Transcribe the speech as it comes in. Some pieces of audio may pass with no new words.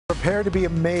Prepare to be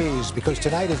amazed because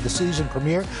tonight is the season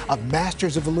premiere of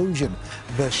Masters of Illusion,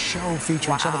 the show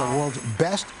featuring some of the world's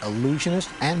best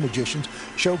illusionists and magicians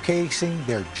showcasing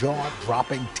their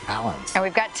jaw-dropping talents. And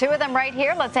we've got two of them right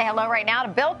here. Let's say hello right now to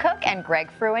Bill Cook and Greg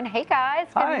Frewin. Hey guys,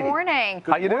 good morning.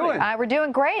 How you doing? We're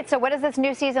doing great. So what does this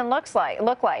new season look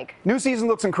like? New season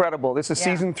looks incredible. This is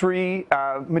season 3.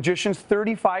 Magicians,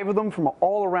 35 of them from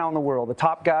all around the world. The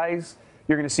top guys.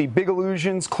 You're going to see big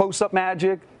illusions, close-up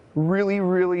magic, really,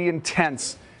 really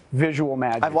intense visual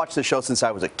magic. I've watched the show since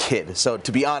I was a kid, so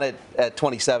to be on it at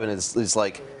 27 is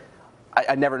like,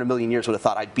 I never in a million years would have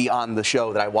thought I'd be on the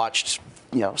show that I watched,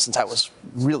 since I was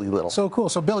really little. So cool.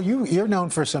 So Bill, you're known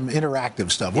for some interactive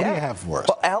stuff. What do you have for us?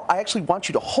 Well, Al, I actually want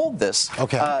you to hold this.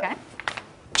 Okay. Okay.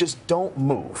 Just don't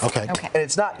move. Okay. And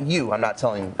it's not you. I'm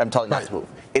telling you not to move.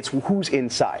 It's who's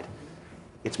inside.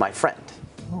 It's my friend.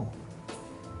 Oh.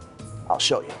 I'll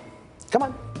show you. Come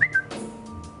on.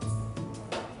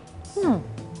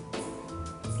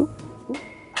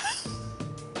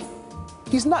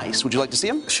 He's nice. Would you like to see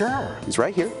him? Sure. He's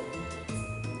right here.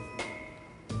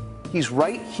 He's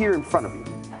right here in front of you.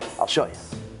 I'll show you.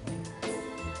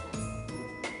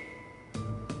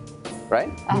 Right?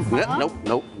 Yeah,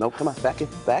 nope. Come on, back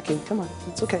in. Come on.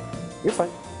 It's okay. You're fine.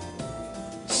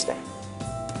 Stay.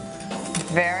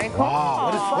 Very cool.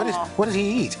 Wow. What does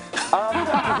he eat?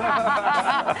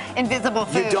 Invisible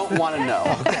food. You don't want to know.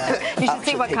 You should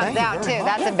see what comes out, too.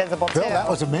 That's invisible, too. Bill, that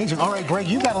was amazing. All right, Greg,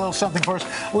 you got a little something for us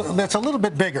that's a little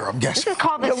bit bigger, I'm guessing. This is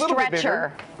called the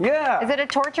stretcher. Yeah. Is it a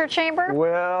torture chamber?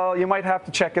 Well, you might have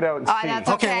to check it out and see. That's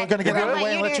okay. We're going to get out of the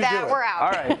way and let you do it. We're out.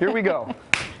 All right, here we go.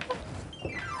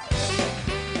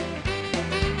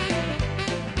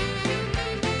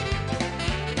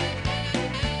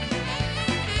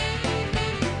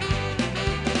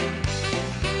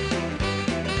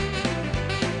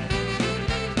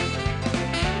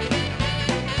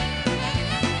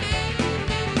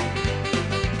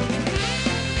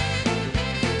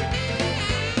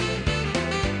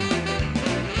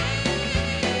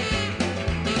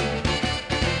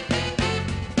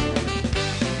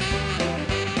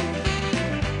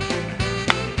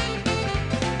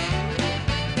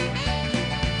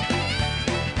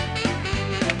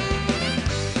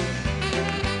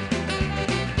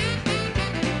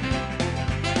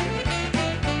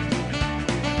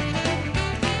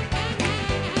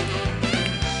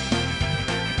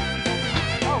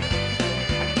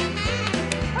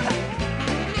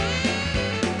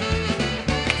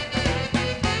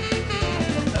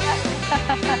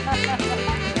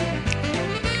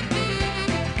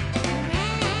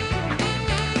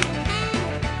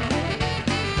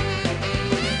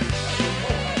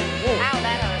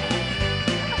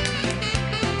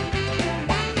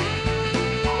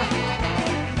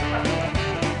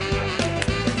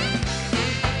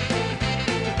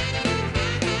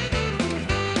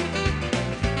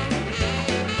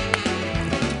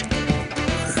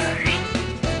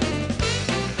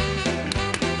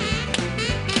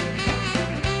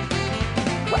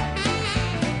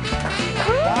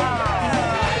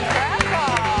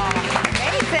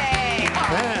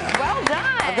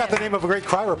 The name of a great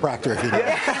chiropractor.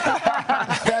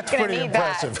 That's pretty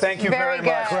impressive. Thank you very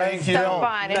much. Thank you. So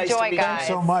fun. Enjoy, guys. Thanks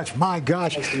so much. My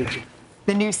gosh. Nice to meet you.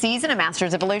 The new season of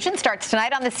Masters of Illusion starts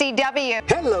tonight on the CW.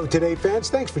 Hello, Today fans.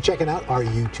 Thanks for checking out our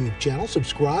YouTube channel.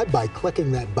 Subscribe by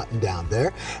clicking that button down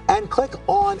there and click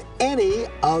on any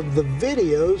of the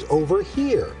videos over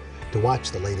here to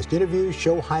watch the latest interviews,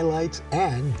 show highlights,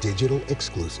 and digital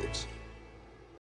exclusives.